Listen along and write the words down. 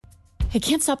I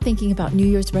can't stop thinking about New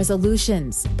Year's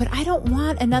resolutions, but I don't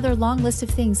want another long list of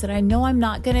things that I know I'm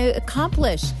not going to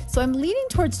accomplish. So I'm leaning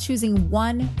towards choosing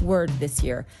one word this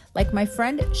year, like my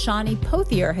friend Shawni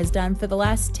Pothier has done for the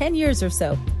last 10 years or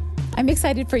so. I'm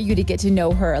excited for you to get to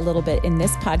know her a little bit in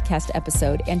this podcast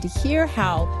episode and to hear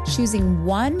how choosing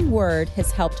one word has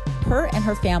helped her and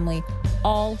her family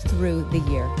all through the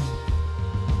year.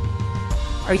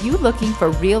 Are you looking for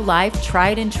real life,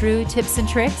 tried and true tips and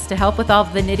tricks to help with all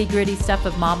the nitty gritty stuff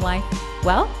of mom life?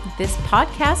 Well, this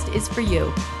podcast is for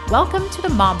you. Welcome to the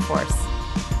Mom Force.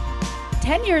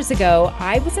 10 years ago,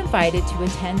 I was invited to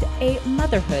attend a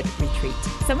motherhood retreat.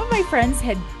 Some of my friends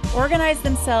had organized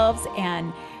themselves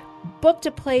and booked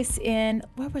a place in,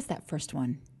 where was that first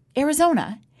one?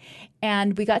 Arizona.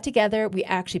 And we got together. We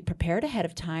actually prepared ahead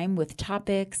of time with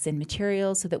topics and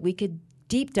materials so that we could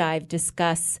deep dive,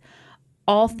 discuss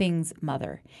all things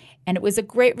mother. And it was a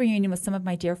great reunion with some of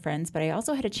my dear friends, but I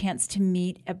also had a chance to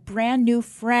meet a brand new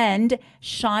friend,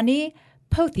 Shawni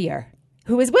Pothier,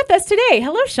 who is with us today.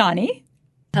 Hello, Shawni.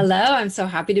 Hello, I'm so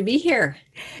happy to be here.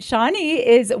 Shawni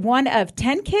is one of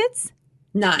 10 kids?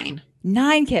 9.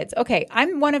 9 kids. Okay,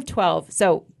 I'm one of 12.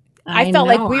 So I felt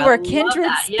like we were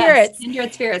kindred spirits. Yes,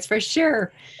 kindred spirits for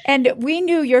sure. And we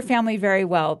knew your family very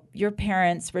well. Your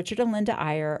parents, Richard and Linda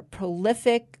Iyer,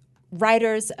 prolific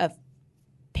writers of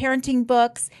parenting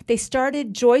books. They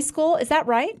started Joy School. Is that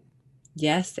right?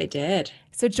 Yes, they did.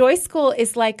 So Joy School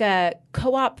is like a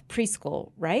co-op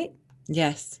preschool, right?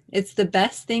 Yes. It's the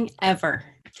best thing ever.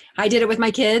 I did it with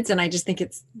my kids, and I just think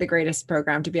it's the greatest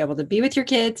program to be able to be with your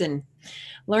kids and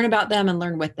learn about them and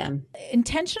learn with them.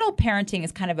 Intentional parenting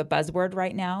is kind of a buzzword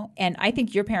right now, and I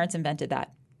think your parents invented that.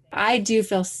 I do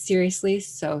feel seriously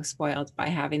so spoiled by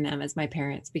having them as my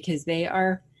parents because they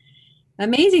are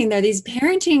amazing. They're these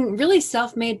parenting, really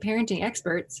self-made parenting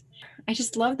experts. I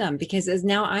just love them because as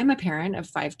now I'm a parent of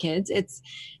 5 kids,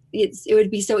 it would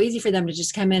be so easy for them to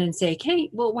just come in and say, "Hey,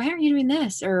 well, why aren't you doing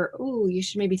this?" Or, "Oh, you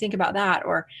should maybe think about that,"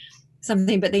 or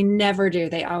something, but they never do.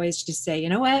 They always just say, "You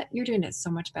know what? You're doing it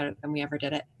so much better than we ever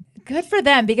did it." Good for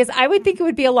them, because I would think it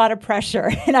would be a lot of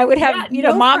pressure. And I would have,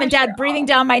 mom and dad breathing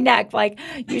down my neck, like,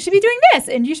 you should be doing this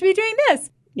and you should be doing this.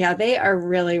 Yeah, they are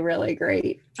really, really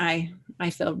great. I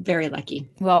feel very lucky.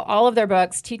 Well, all of their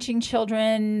books, teaching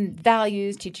children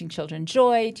values, teaching children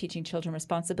joy, teaching children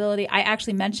responsibility. I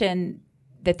actually mentioned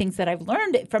the things that I've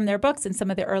learned from their books in some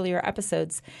of the earlier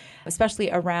episodes, especially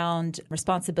around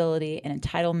responsibility and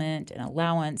entitlement and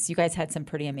allowance. You guys had some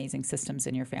pretty amazing systems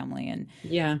in your family. And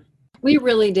yeah. We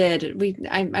really did.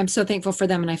 I'm so thankful for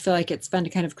them, and I feel like it's fun to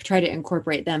kind of try to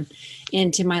incorporate them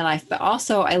into my life. But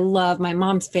also, I love my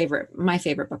favorite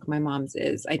book of my mom's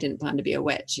is I Didn't Plan to Be a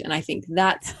Witch, and I think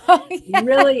that's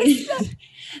really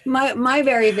my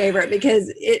very favorite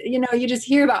because you just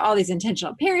hear about all these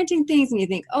intentional parenting things, and you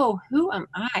think, oh, who am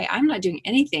I? I'm not doing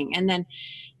anything, and then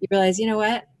you realize, you know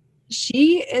what?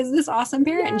 She is this awesome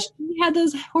parent, and she had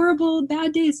those horrible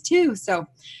bad days too. So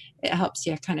it helps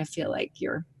you kind of feel like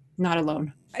you're not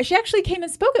alone. She actually came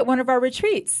and spoke at one of our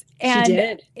retreats. And, she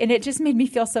did. And it just made me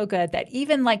feel so good that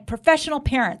even like professional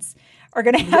parents are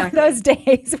going to have those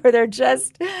days where they're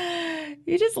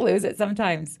you just lose it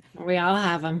sometimes. We all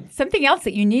have them. Something else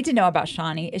that you need to know about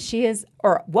Shawni is she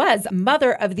was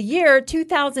Mother of the Year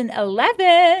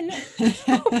 2011. What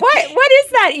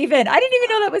is that even? I didn't even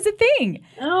know that was a thing.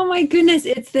 Oh my goodness.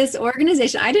 It's this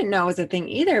organization. I didn't know it was a thing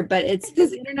either, but it's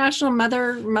this international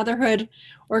motherhood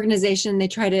organization. They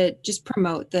try to just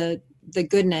promote the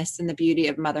goodness and the beauty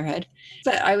of motherhood.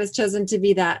 But I was chosen to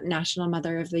be that National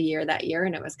Mother of the Year that year,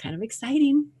 and it was kind of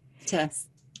exciting to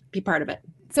be part of it.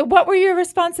 So what were your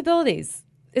responsibilities?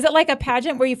 Is it like a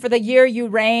pageant where for the year you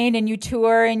reign and you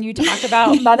tour and you talk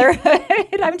about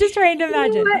motherhood? I'm just trying to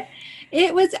imagine.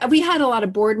 We had a lot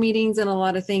of board meetings and a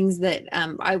lot of things that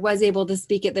I was able to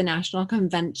speak at the national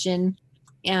convention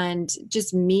and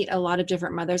just meet a lot of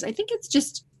different mothers. I think it's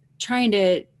just trying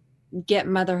to get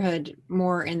motherhood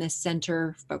more in the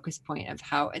center focus point of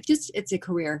how it's a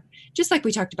career, just like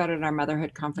we talked about at our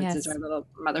motherhood conferences, our little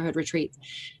motherhood retreats.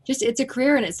 Just it's a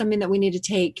career, and it's something that we need to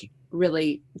take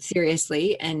really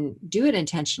seriously and do it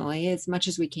intentionally as much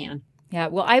as we can. Yeah.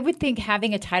 Well, I would think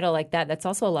having a title like that's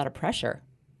also a lot of pressure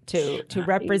to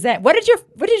represent. What did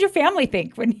your family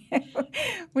think when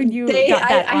you got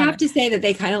that? I have to say that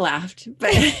they kind of laughed,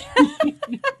 but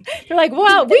they're like,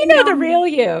 "Well, we know the real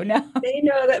you." No, they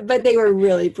know that, but they were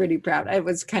really pretty proud. It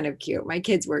was kind of cute. My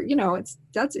kids were,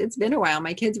 it's been a while.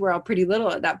 My kids were all pretty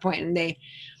little at that point, and they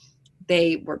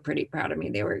they were pretty proud of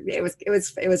me. It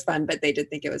was fun, but they did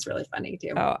think it was really funny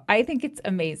too. Oh, I think it's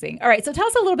amazing. All right. So tell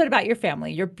us a little bit about your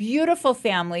family, your beautiful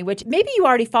family, which maybe you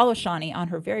already follow Shawni on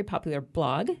her very popular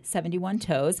blog, 71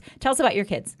 Toes. Tell us about your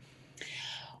kids.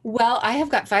 Well, I have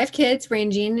got 5 kids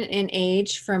ranging in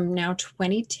age from now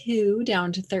 22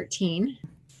 down to 13,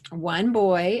 1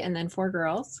 boy and then 4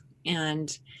 girls.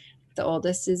 And the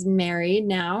oldest is married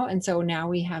now. And so now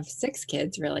we have 6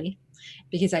 kids really,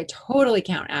 because I totally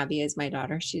count Abby as my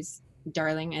daughter. She's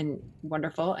darling and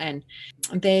wonderful. And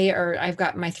I've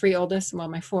got my 3 oldest, well,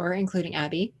 my 4, including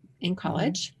Abby, in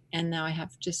college. Mm-hmm. And now I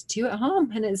have just 2 at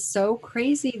home. And it's so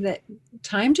crazy that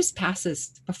time just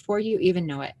passes before you even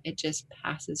know it. It just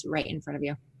passes right in front of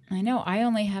you. I know. I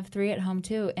only have 3 at home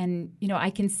too. And, I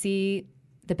can see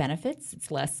the benefits.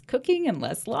 It's less cooking and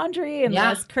less laundry and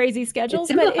less crazy schedules.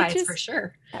 It simplifies for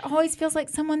sure. It always feels like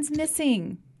someone's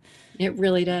missing. It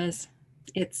really does.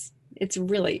 It's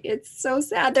so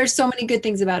sad. There's so many good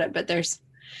things about it, but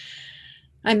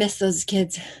I miss those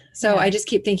kids. So I just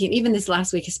keep thinking, even this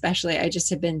last week, especially, I just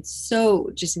have been so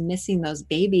just missing those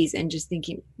babies and just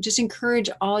thinking, just encourage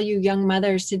all you young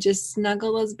mothers to just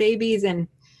snuggle those babies, and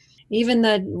even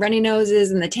the runny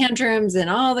noses and the tantrums and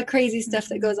all the crazy stuff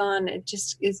that goes on. It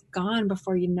just is gone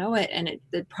before you know it. And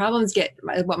the problems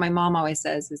what my mom always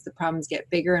says is the problems get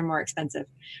bigger and more expensive,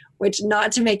 which,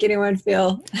 not to make anyone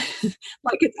feel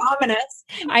like it's ominous.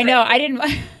 I know. I didn't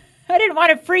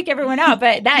want to freak everyone out,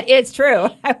 but that is true.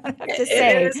 I have to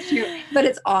say. It is true, but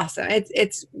it's awesome.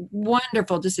 It's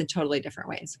wonderful, just in totally different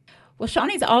ways. Well,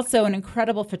 Shawni's also an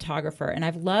incredible photographer, and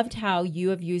I've loved how you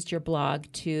have used your blog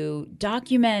to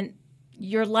document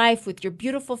your life with your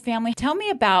beautiful family. Tell me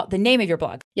about the name of your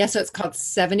blog. Yeah, so it's called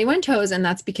 71 Toes, and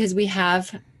that's because we had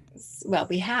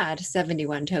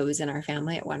 71 toes in our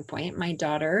family at one point. My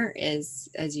daughter is,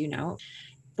 as you know,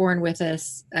 born with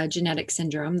a genetic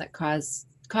syndrome that causes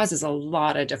a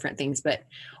lot of different things, but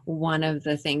one of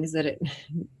the things that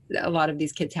a lot of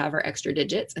these kids have are extra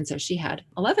digits. And so she had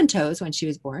 11 toes when she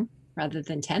was born rather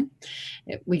than 10.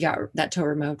 We got that toe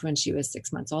removed when she was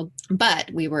 6 months old, but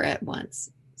we were at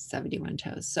once 71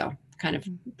 toes. So kind of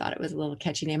thought it was a little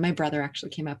catchy name. My brother actually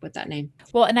came up with that name.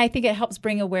 Well, and I think it helps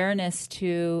bring awareness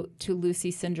to Lucy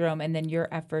syndrome, and then your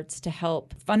efforts to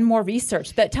help fund more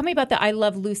research. But tell me about the I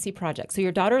Love Lucy project. So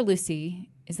your daughter Lucy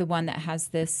is the one that has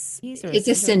this. It's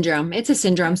a syndrome. It's a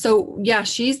syndrome. So yeah,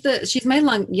 she's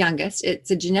my youngest. It's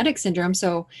a genetic syndrome.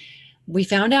 So we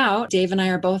found out, Dave and I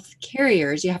are both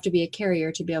carriers. You have to be a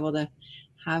carrier to be able to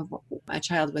have a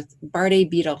child with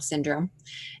Bardet-Biedl syndrome.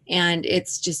 And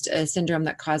it's just a syndrome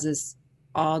that causes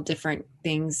all different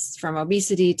things from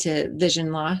obesity to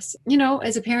vision loss.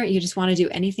 As a parent, you just want to do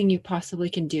anything you possibly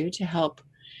can do to help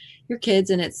your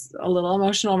kids. And it's a little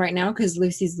emotional right now because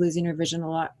Lucy's losing her vision a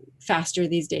lot faster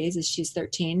these days as she's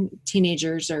 13.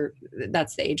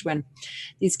 That's the age when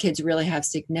these kids really have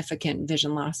significant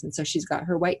vision loss. And so she's got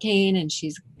her white cane, and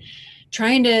she's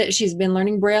been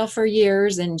learning Braille for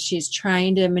years, and she's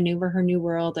trying to maneuver her new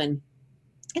world. And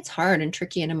it's hard and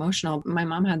tricky and emotional. My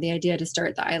mom had the idea to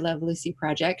start the I Love Lucy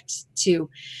project to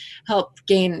help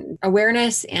gain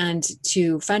awareness and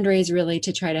to fundraise, really,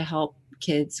 to try to help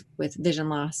kids with vision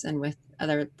loss and with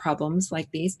other problems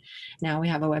like these. Now we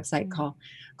have a website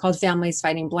called Families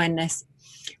Fighting Blindness.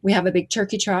 We have a big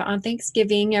turkey trot on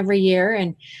Thanksgiving every year,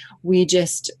 and we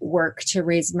just work to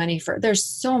raise money there's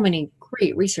so many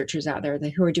great researchers out there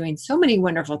who are doing so many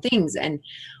wonderful things. And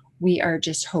we are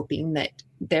just hoping that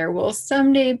there will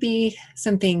someday be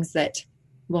some things that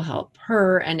will help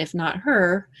her, and if not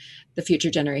her, the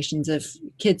future generations of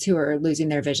kids who are losing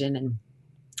their vision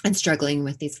and struggling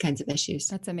with these kinds of issues.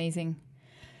 That's amazing.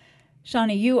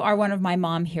 Shawni, you are one of my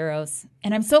mom heroes,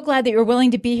 and I'm so glad that you're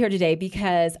willing to be here today,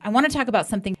 because I want to talk about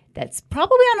something that's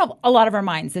probably on a lot of our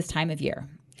minds this time of year,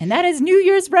 and that is New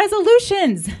Year's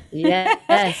resolutions.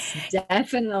 Yes,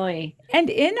 definitely. And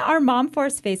in our Mom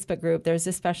Force Facebook group, there's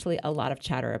especially a lot of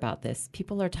chatter about this.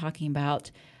 People are talking about,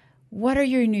 what are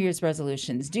your New Year's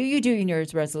resolutions? Do you do your New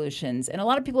Year's resolutions? And a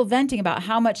lot of people venting about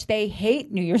how much they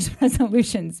hate New Year's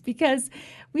resolutions, because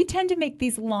we tend to make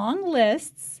these long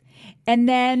lists, and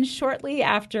then shortly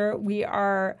after, we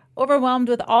are overwhelmed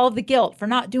with all of the guilt for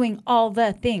not doing all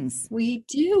the things. We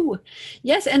do.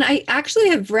 Yes. And I actually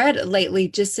have read lately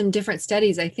just some different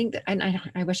studies. I think that, and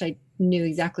I wish I knew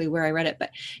exactly where I read it,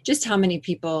 but just how many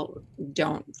people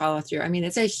don't follow through. I mean,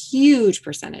 it's a huge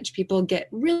percentage. People get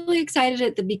really excited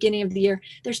at the beginning of the year.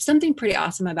 There's something pretty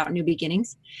awesome about new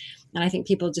beginnings. And I think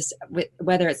people just,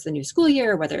 whether it's the new school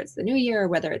year, whether it's the new year,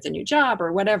 whether it's a new job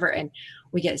or whatever, and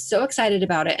we get so excited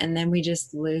about it, and then we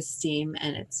just lose steam,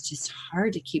 and it's just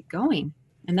hard to keep going.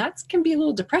 And that can be a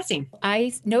little depressing.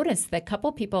 I noticed that a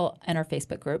couple people in our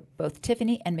Facebook group, both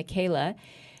Tiffany and Michaela,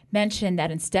 mentioned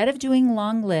that instead of doing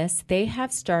long lists, they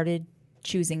have started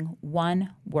choosing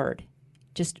one word,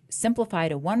 just simplify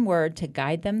to one word to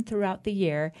guide them throughout the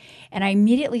year. And I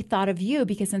immediately thought of you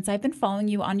because since I've been following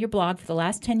you on your blog for the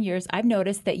last 10 years, I've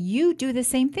noticed that you do the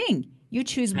same thing. You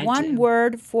choose one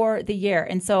word for the year.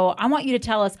 And so I want you to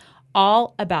tell us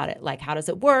all about it. Like, how does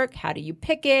it work? How do you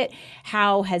pick it?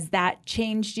 How has that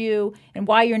changed you? And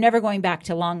why you're never going back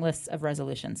to long lists of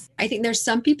resolutions. I think there's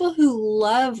some people who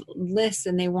love lists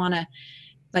and they want to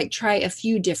like try a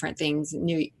few different things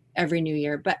every new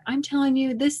year. But I'm telling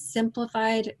you, this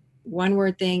simplified one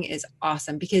word thing is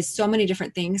awesome because so many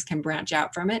different things can branch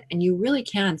out from it and you really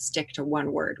can stick to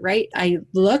one word, right? I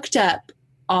looked up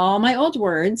all my old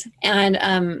words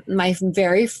and my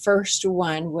very first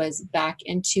one was back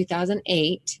in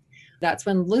 2008. That's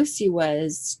when Lucy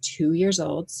was 2 years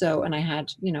old. So, and I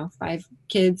had, 5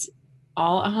 kids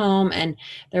all at home and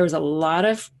there was a lot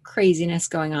of craziness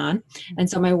going on. And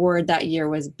so my word that year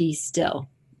was be still,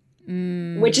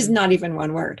 which is not even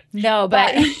one word. No,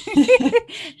 but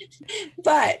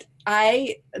but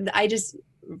I just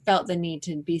felt the need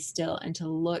to be still and to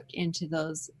look into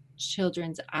those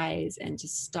children's eyes and to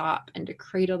stop and to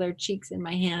cradle their cheeks in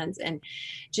my hands and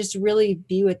just really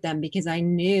be with them because I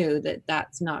knew that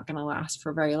that's not going to last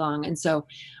for very long. And so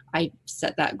I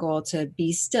set that goal to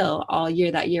be still all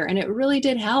year that year. And it really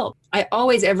did help.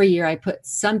 Every year I put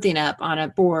something up on a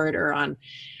board or on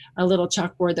a little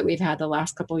chalkboard that we've had the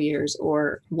last couple of years.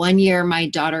 Or one year, my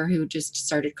daughter who just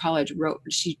started college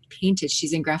she painted,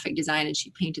 she's in graphic design and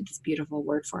she painted this beautiful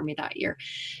word for me that year.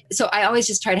 So I always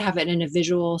just try to have it in a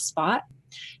visual spot,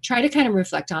 try to kind of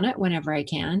reflect on it whenever I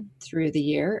can through the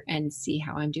year and see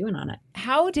how I'm doing on it.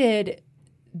 How did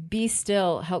Be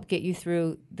Still help get you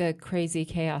through the crazy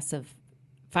chaos of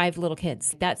 5 little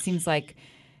kids? That seems like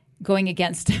going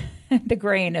against the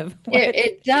grain of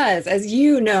it does, as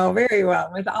you know very well,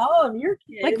 with all of your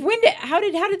kids. Like how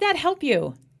did that help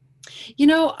you?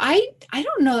 I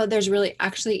don't know that there's really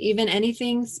actually even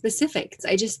anything specific.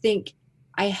 I just think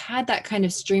I had that kind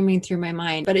of streaming through my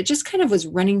mind, but it just kind of was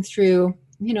running through,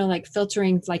 like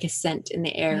filtering like a scent in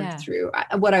the air through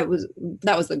that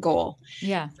was the goal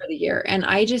for the year. And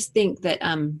I just think that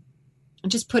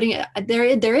just putting it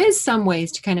there is some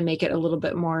ways to kind of make it a little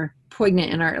bit more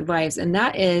poignant in our lives. And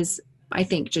that is, I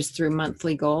think, just through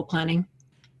monthly goal planning.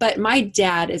 But my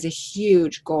dad is a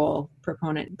huge goal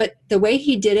proponent, but the way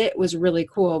he did it was really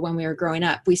cool. When we were growing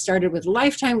up, we started with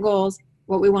lifetime goals,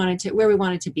 where we wanted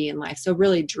to be in life. So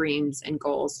really dreams and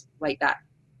goals like that.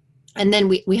 And then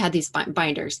we had these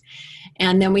binders,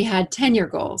 and then we had 10-year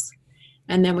goals,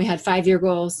 and then we had 5-year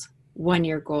goals,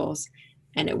 1-year goals,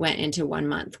 and it went into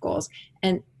 1-month goals.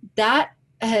 And that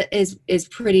is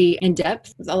pretty in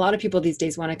depth. A lot of people these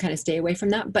days want to kind of stay away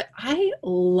from that, but I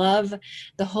love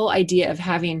the whole idea of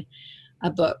having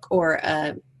a book or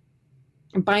a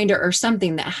binder or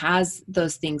something that has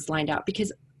those things lined out,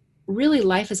 because really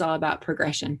life is all about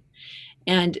progression.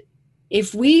 And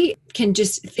if we can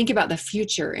just think about the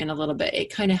future in a little bit,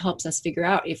 it kind of helps us figure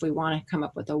out if we want to come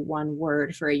up with a one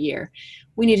word for a year.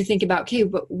 We need to think about, okay,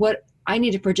 but what I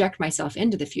need to project myself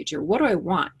into the future. What do I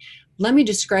want? Let me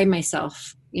describe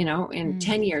myself, in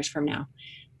 10 years from now.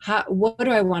 What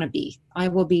do I want to be? I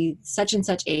will be such and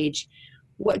such age.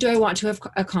 What do I want to have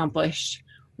accomplished?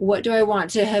 What do I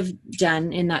want to have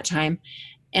done in that time?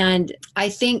 And I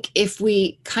think if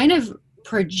we kind of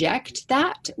project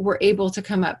that, we're able to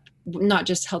come up, not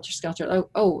just helter-skelter,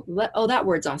 that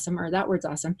word's awesome, or that word's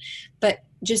awesome, but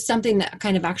just something that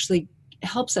kind of actually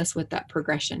helps us with that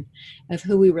progression of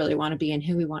who we really want to be and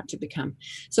who we want to become.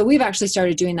 So we've actually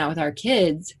started doing that with our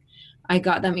kids. I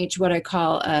got them each what I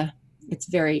call it's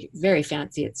very, very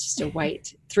fancy. It's just a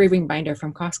white 3-ring binder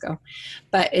from Costco,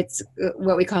 but it's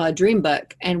what we call a dream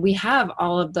book. And we have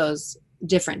all of those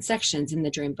different sections in the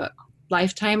dream book.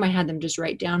 Lifetime, I had them just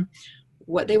write down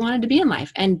what they wanted to be in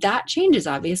life. And that changes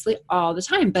obviously all the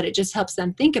time, but it just helps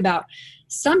them think about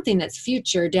something that's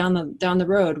future down the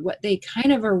road, what they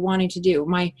kind of are wanting to do.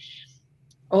 My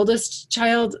oldest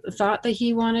child thought that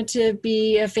he wanted to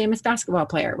be a famous basketball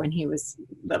player when he was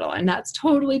little, and that's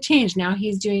totally changed. Now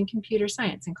he's doing computer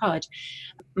science in college.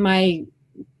 My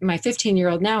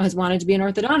 15-year-old now has wanted to be an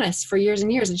orthodontist for years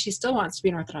and years, and she still wants to be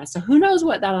an orthodontist. So who knows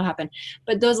what that'll happen.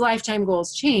 But those lifetime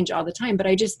goals change all the time. But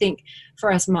I just think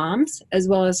for us moms, as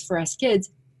well as for us kids,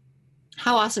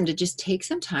 how awesome to just take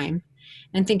some time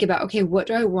and think about, okay, what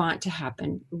do I want to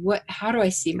happen? How do I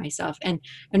see myself? And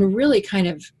really kind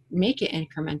of make it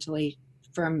incrementally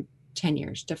from 10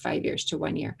 years to 5 years to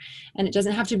 1 year. And it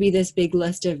doesn't have to be this big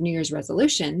list of New Year's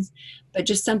resolutions, but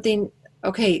just something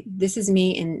okay, this is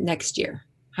me in next year.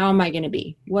 How am I going to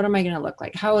be? What am I going to look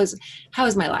like? How is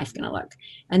my life going to look?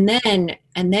 And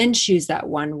then choose that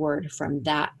one word from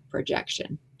that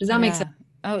projection. Does that make sense?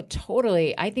 Yeah. Oh,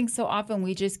 totally. I think so often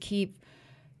we just keep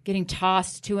getting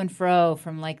tossed to and fro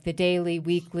from like the daily,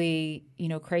 weekly,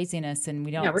 craziness, and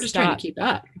we Yeah, don't we're just trying to stop. keep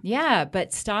up. Yeah,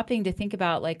 but stopping to think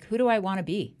about like, who do I want to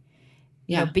be?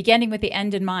 Yeah. Beginning with the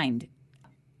end in mind.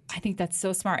 I think that's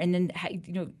so smart. And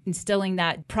then, instilling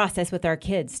that process with our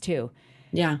kids too.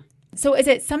 Yeah. So is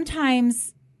it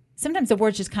sometimes the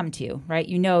words just come to you, right?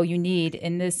 You need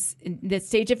in this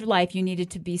stage of your life, you needed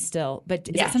to be still. But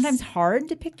is it sometimes Yes. hard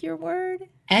to pick your word?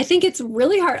 I think it's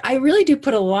really hard. I really do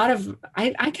put a lot of,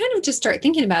 I kind of just start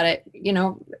thinking about it,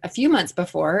 a few months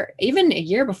before, even a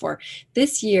year before.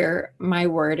 This year, my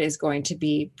word is going to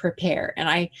be prepare. And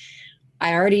I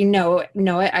already know it.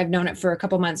 I've known it for a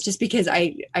couple months just because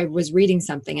I was reading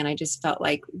something and I just felt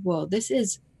like, whoa,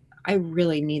 I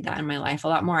really need that in my life a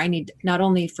lot more. I need not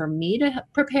only for me to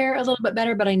prepare a little bit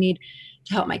better, but I need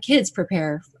to help my kids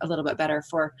prepare a little bit better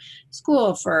for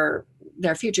school, for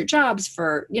their future jobs,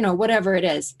 for, whatever it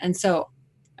is. And so,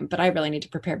 but I really need to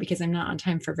prepare because I'm not on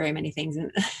time for very many things.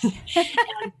 And,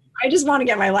 and I just want to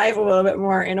get my life a little bit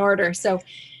more in order. So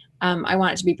I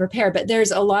want it to be prepared, but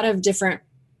there's a lot of different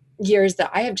years that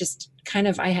I have just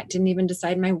didn't even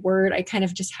decide my word. I kind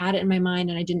of just had it in my mind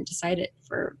and I didn't decide it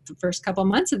for the first couple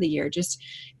months of the year, just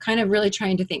kind of really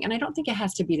trying to think. And I don't think it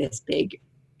has to be this big.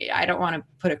 I don't want to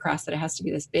put across that it has to be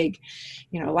this big,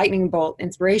 lightning bolt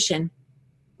inspiration,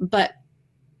 but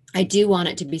I do want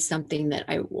it to be something that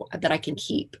I can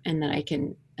keep and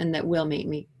that will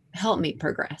help me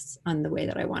progress on the way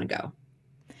that I want to go.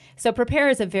 So prepare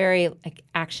is a very like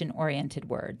action-oriented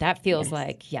word. That feels Yes.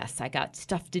 like, yes, I got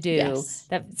stuff to do. Yes.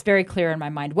 That's very clear in my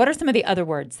mind. What are some of the other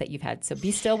words that you've had? So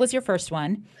be still was your first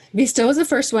one. Be still was the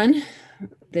first one.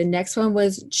 The next one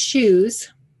was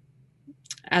choose,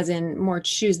 as in more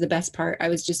choose the best part. I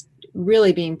was just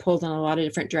really being pulled in a lot of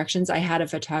different directions. I had a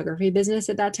photography business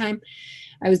at that time.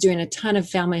 I was doing a ton of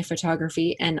family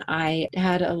photography and I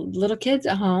had little kids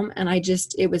at home and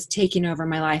it was taking over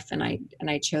my life and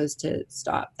I chose to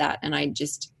stop that. And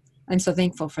I'm so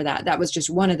thankful for that. That was just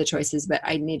one of the choices, but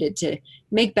I needed to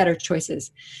make better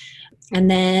choices. And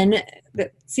then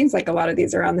it seems like a lot of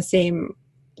these are on the same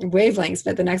wavelengths,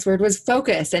 but the next word was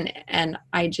focus. And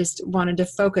I just wanted to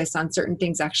focus on certain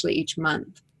things actually each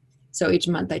month. So each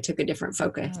month I took a different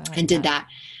focus and did that.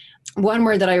 One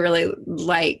word that I really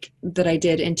like that I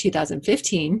did in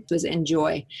 2015 was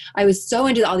enjoy. I was so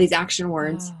into all these action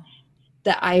words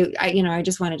that I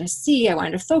just wanted to see, I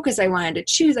wanted to focus, I wanted to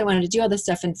choose, I wanted to do all this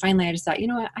stuff. And finally I just thought, you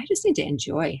know what, I just need to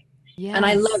enjoy. Yes. And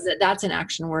I love that that's an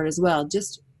action word as well.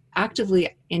 Just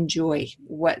actively enjoy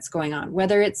what's going on,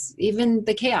 whether it's even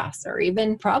the chaos or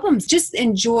even problems, just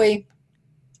enjoy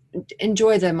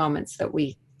the moments that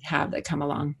we have that come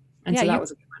along. And so that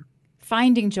was a good one.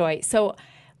 Finding joy. So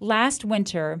last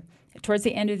winter, towards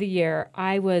the end of the year,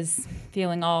 I was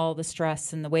feeling all the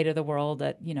stress and the weight of the world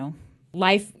that,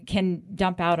 life can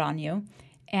dump out on you.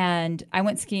 And I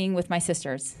went skiing with my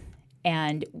sisters.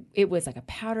 And it was like a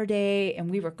powder day,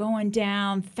 and we were going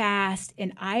down fast.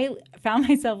 And I found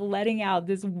myself letting out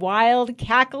this wild,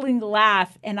 cackling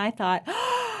laugh. And I thought,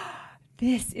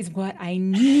 this is what I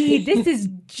need. This is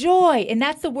joy. And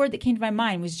that's the word that came to my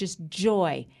mind was just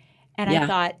joy. And I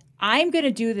thought, I'm going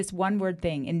to do this one word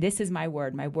thing, and this is my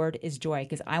word. My word is joy,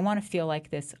 because I want to feel like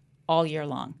this all year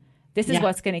long. This is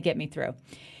what's going to get me through.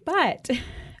 But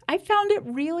I found it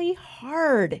really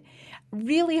hard.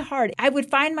 I would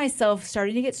find myself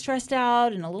starting to get stressed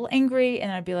out and a little angry,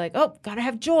 and I'd be like, oh, got to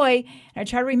have joy. And I'd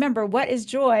try to remember what is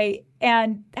joy.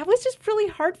 And that was just really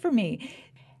hard for me.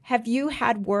 Have you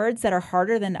had words that are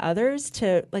harder than others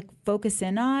to like focus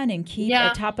in on and keep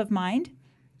at top of mind?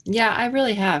 Yeah, I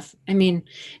really have. I mean,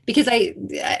 because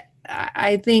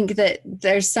I think that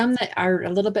there's some that are a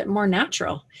little bit more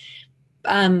natural.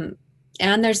 And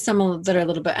there's some that are a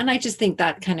little bit, and I just think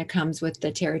that kind of comes with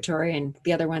the territory, and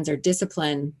the other ones are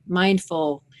discipline,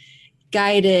 mindful,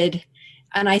 guided.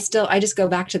 And I just go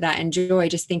back to that enjoy,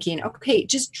 just thinking, okay,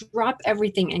 just drop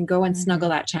everything and go and snuggle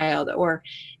that child. Or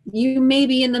you may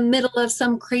be in the middle of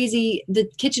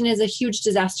the kitchen is a huge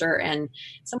disaster and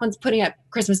someone's putting up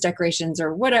Christmas decorations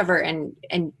or whatever. And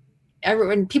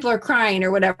everyone, people are crying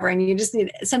or whatever. And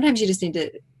sometimes you just need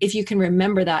to, if you can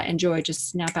remember that enjoy, just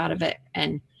snap out of it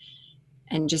and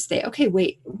just say, okay,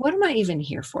 wait, what am I even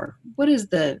here for? What is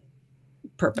the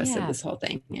purpose of this whole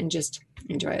thing? And just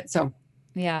enjoy it. So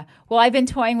yeah. Well, I've been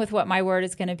toying with what my word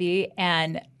is going to be.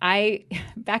 And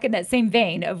back in that same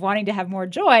vein of wanting to have more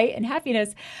joy and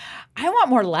happiness, I want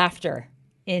more laughter.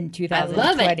 in I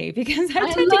love it. 2020 because I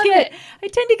love it. I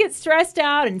tend to get stressed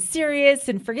out and serious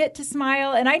and forget to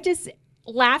smile. And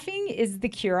laughing is the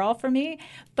cure all for me.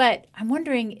 But I'm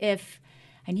wondering if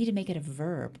I need to make it a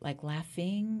verb, like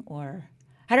laughing, or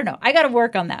I don't know. I got to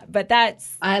work on that. But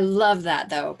I love that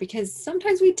though, because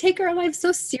sometimes we take our lives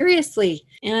so seriously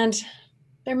and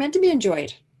they're meant to be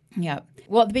enjoyed. yeah.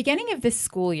 Well, at the beginning of this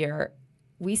school year,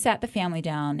 we sat the family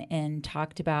down and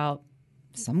talked about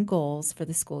some goals for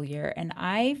the school year. And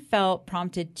I felt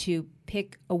prompted to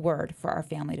pick a word for our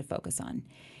family to focus on.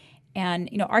 And,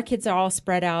 our kids are all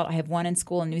spread out. I have one in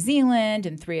school in New Zealand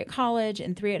and 3 at college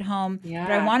and 3 at home. Yeah.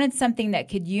 But I wanted something that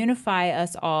could unify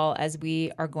us all as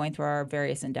we are going through our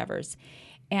various endeavors.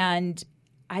 And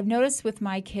I've noticed with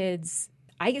my kids,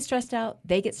 I get stressed out,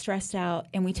 they get stressed out,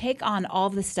 and we take on all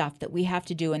the stuff that we have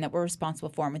to do and that we're responsible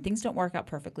for. And when things don't work out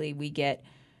perfectly, we get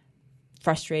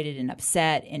frustrated and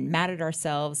upset and mad at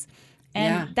ourselves.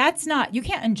 And that's not, you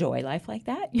can't enjoy life like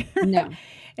that. No.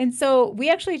 And so we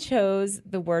actually chose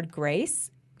the word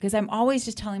grace because I'm always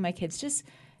just telling my kids, just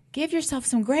give yourself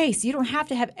some grace. You don't have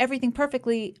to have everything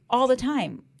perfectly all the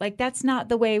time. Like that's not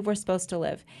the way we're supposed to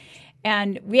live.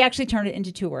 And we actually turned it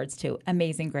into 2 words too,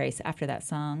 Amazing Grace, after that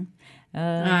song.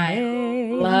 I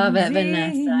love it,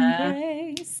 Vanessa.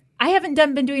 Grace. I haven't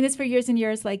been doing this for years and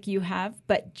years like you have,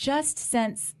 but just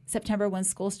since September when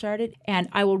school started, and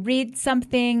I will read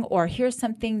something or hear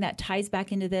something that ties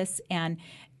back into this, and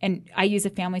I use a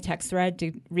family text thread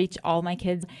to reach all my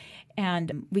kids,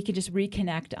 and we can just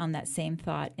reconnect on that same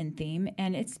thought and theme,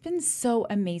 and it's been so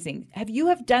amazing. Have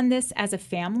you done this as a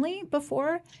family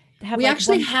before? We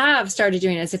actually have started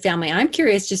doing it as a family. I'm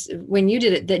curious, just when you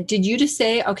did it, did you just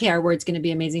say, okay, our word's going to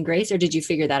be Amazing Grace, or did you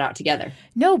figure that out together?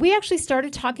 No, we actually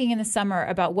started talking in the summer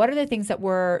about what are the things that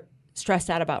we're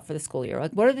stressed out about for the school year.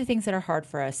 Like, what are the things that are hard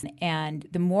for us? And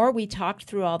the more we talked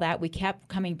through all that, we kept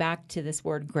coming back to this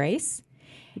word grace.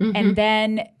 Mm-hmm. And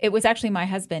then it was actually my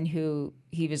husband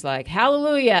he was like,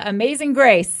 hallelujah, Amazing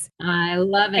Grace. I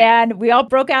love it. And we all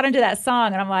broke out into that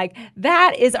song. And I'm like,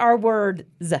 that is our words,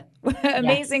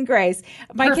 Amazing Grace.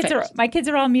 My kids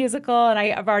are all musical, and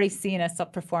I've already seen us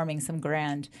performing some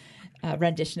grand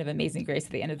rendition of Amazing Grace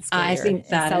at the end of the school year. I think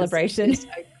that celebration is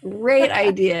a great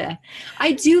idea.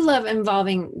 I do love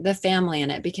involving the family in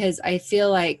it because I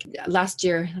feel like last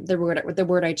year, the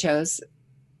word I chose,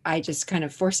 I just kind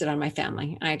of forced it on my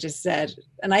family. I just said,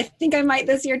 and I think I might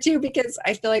this year too, because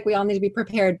I feel like we all need to be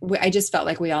prepared. I just felt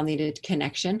like we all needed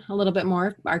connection a little bit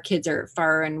more. Our kids are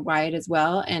far and wide as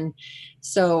well. And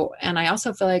I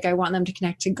also feel like I want them to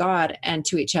connect to God and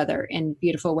to each other in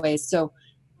beautiful ways. So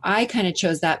I kind of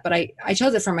chose that, but I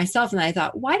chose it for myself. And I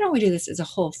thought, why don't we do this as a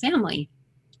whole family?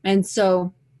 And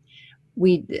so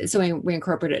we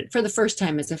incorporated it for the first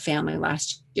time as a family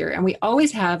last year. And we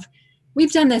always have.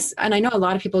 We've done this, and I know a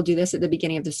lot of people do this at the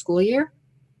beginning of the school year.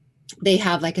 They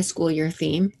have like a school year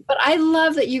theme. But I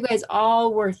love that you guys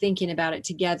all were thinking about it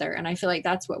together. And I feel like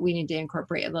that's what we need to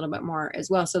incorporate a little bit more as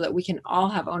well, so that we can all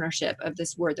have ownership of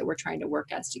this word that we're trying to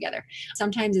work as together.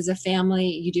 Sometimes as a family,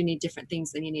 you do need different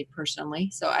things than you need personally.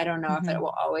 So I don't know if it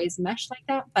will always mesh like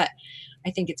that, but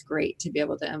I think it's great to be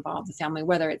able to involve the family,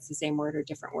 whether it's the same word or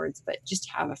different words, but just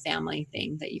have a family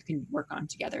thing that you can work on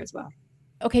together as well.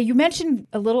 Okay, you mentioned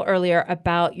a little earlier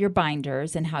about your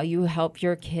binders and how you help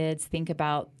your kids think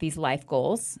about these life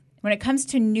goals. When it comes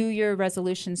to New Year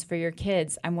resolutions for your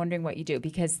kids, I'm wondering what you do,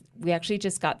 because we actually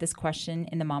just got this question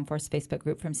in the Mom Force Facebook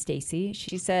group from Stacy.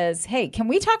 She says, hey, can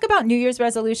we talk about New Year's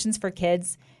resolutions for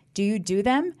kids? Do you do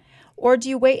them? Or do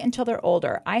you wait until they're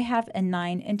older? I have a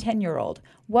 9 and 10-year-old.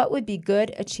 What would be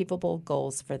good, achievable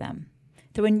goals for them?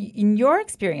 So in your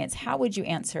experience, how would you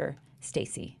answer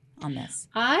Stacy on this?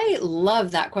 I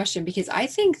love that question because I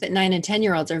think that 9 and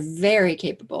 10-year-olds are very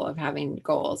capable of having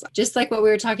goals. Just like what we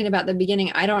were talking about at the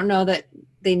beginning, I don't know that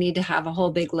they need to have a whole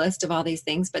big list of all these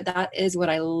things, but that is what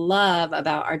I love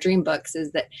about our dream books,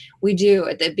 is that we do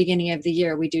at the beginning of the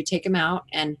year, we do take them out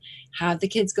and have the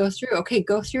kids go through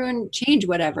and change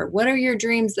whatever. What are your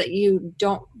dreams that you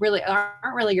aren't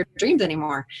really your dreams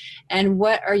anymore? And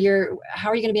how are you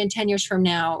going to be in 10 years from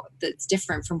now that's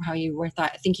different from how you were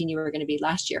thinking you were going to be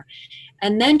last year?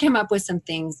 And then come up with some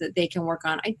things that they can work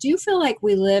on. I do feel like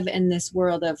we live in this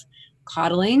world of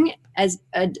coddling as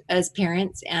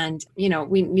parents, and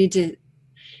we need to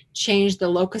change the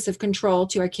locus of control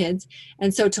to our kids,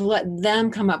 and so to let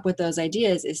them come up with those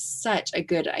ideas is such a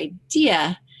good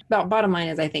idea. Bottom line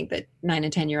is, I think that 9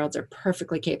 and 10-year-olds are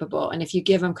perfectly capable, and if you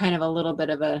give them kind of a little bit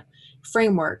of a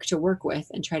framework to work with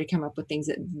and try to come up with things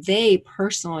that they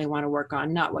personally want to work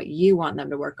on, not what you want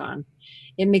them to work on,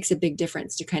 it makes a big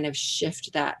difference to kind of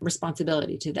shift that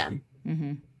responsibility to them.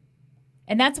 Mm-hmm.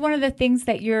 And that's one of the things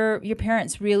that your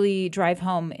parents really drive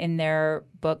home in their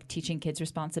book, Teaching Kids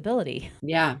Responsibility.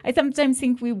 Yeah. I sometimes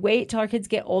think we wait till our kids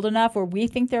get old enough where we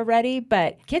think they're ready,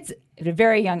 but kids at a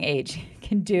very young age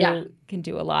can do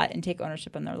a lot and take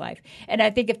ownership in their life. And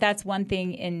I think if that's one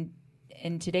thing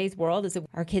in today's world is that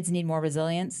our kids need more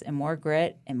resilience and more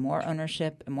grit and more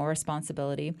ownership and more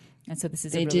responsibility. And so this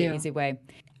is a really easy way.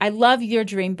 I love your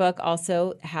dream book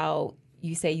also, how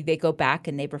you say they go back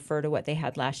and they refer to what they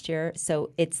had last year.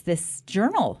 So it's this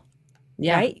journal,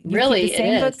 right? You really, keep the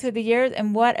same book through the years,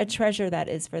 and what a treasure that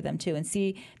is for them too. And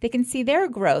they can see their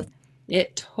growth.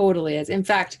 It totally is. In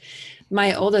fact,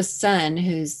 my oldest son,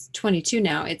 who's 22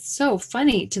 now, it's so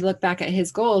funny to look back at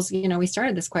his goals. We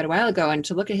started this quite a while ago, and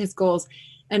to look at his goals,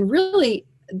 and really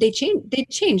they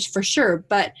changed for sure,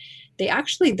 but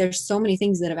there's so many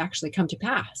things that have actually come to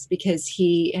pass because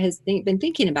he has been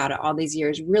thinking about it all these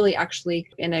years, really actually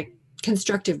in a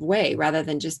constructive way, rather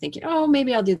than just thinking, oh,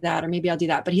 maybe I'll do that or maybe I'll do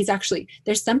that. But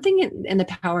there's something in the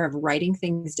power of writing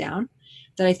things down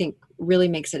that I think really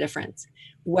makes a difference,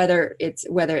 whether it's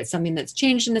something that's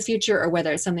changed in the future or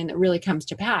whether it's something that really comes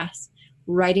to pass.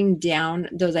 Writing down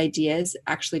those ideas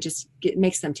actually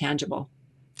makes them tangible.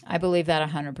 I believe that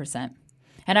 100%.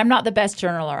 And I'm not the best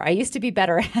journaler. I used to be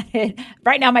better at it.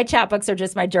 Right now, my chapbooks are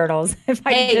just my journals. You've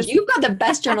got the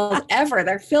best journals ever.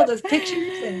 They're filled with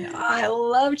pictures, and I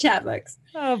love chapbooks.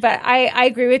 Oh, but I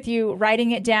agree with you.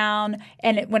 Writing it down,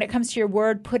 and when it comes to your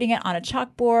word, putting it on a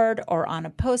chalkboard or on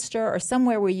a poster or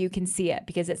somewhere where you can see it,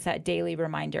 because it's that daily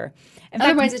reminder.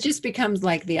 Otherwise, it just becomes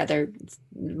like the other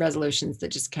resolutions that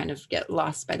just kind of get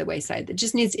lost by the wayside.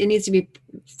 It needs to be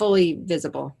fully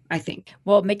visible, I think.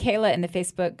 Well, Michaela in the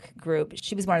Facebook group,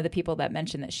 she was one of the people that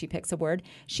mentioned that she picks a word.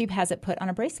 She has it put on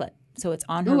a bracelet. So it's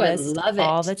on her wrist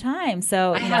all the time.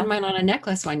 So I had mine on a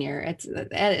necklace one year.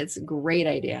 It's a great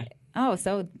idea. Oh,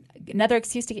 so another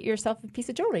excuse to get yourself a piece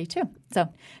of jewelry too. So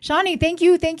Shawni, thank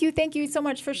you so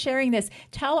much for sharing this.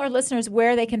 Tell our listeners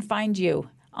where they can find you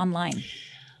online.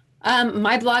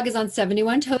 My blog is on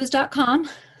 71toes.com.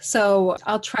 So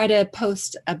I'll try to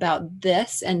post about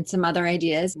this and some other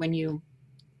ideas when you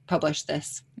publish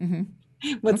this. Mm-hmm.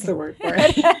 What's the word for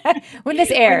it? When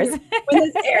this airs. When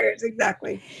this airs,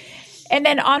 exactly. And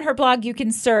then on her blog, you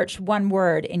can search one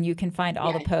word and you can find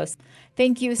all the posts.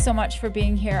 Thank you so much for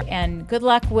being here, and good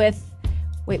luck with,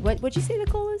 what'd you say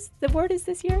the word is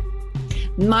this year?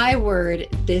 My word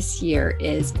this year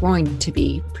is going to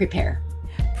be prepare.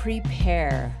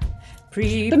 Prepare.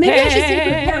 But maybe I should say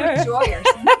prepare with joy or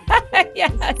something.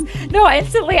 Yes. No,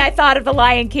 instantly I thought of the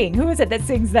Lion King. Who is it that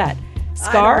sings that?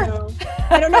 Scar?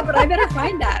 I don't know, but I better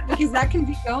find that because that can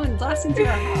be blasting through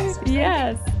our house.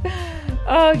 Yes.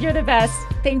 Oh, you're the best.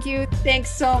 Thank you. Thanks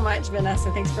so much, Vanessa.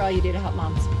 Thanks for all you do to help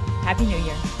moms. Happy New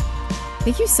Year.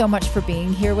 Thank you so much for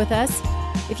being here with us.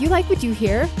 If you like what you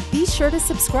hear, be sure to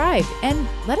subscribe and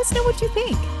let us know what you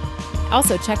think.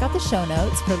 Also, check out the show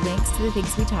notes for links to the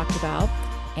things we talked about.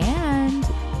 And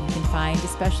you can find a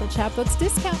special Chapbooks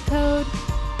discount code.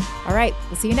 All right,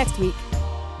 we'll see you next week.